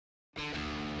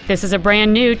This is a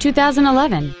brand new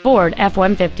 2011 Ford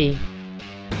F-150.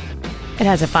 It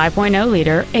has a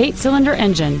 5.0-liter, 8-cylinder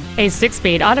engine, a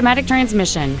 6-speed automatic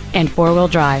transmission, and 4-wheel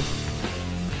drive.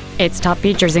 Its top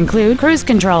features include cruise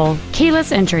control,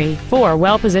 keyless entry, 4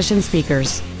 well-positioned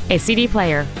speakers, a CD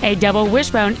player, a double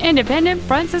wishbone independent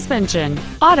front suspension,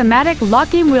 automatic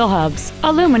locking wheel hubs,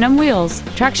 aluminum wheels,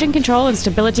 traction control and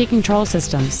stability control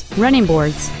systems, running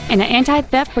boards, and an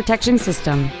anti-theft protection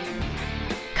system.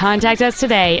 Contact us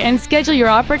today and schedule your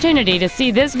opportunity to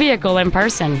see this vehicle in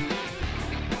person.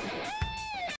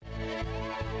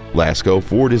 Lasco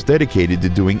Ford is dedicated to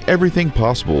doing everything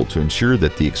possible to ensure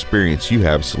that the experience you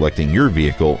have selecting your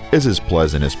vehicle is as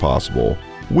pleasant as possible.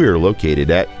 We're located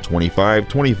at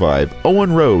 2525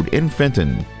 Owen Road in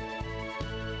Fenton.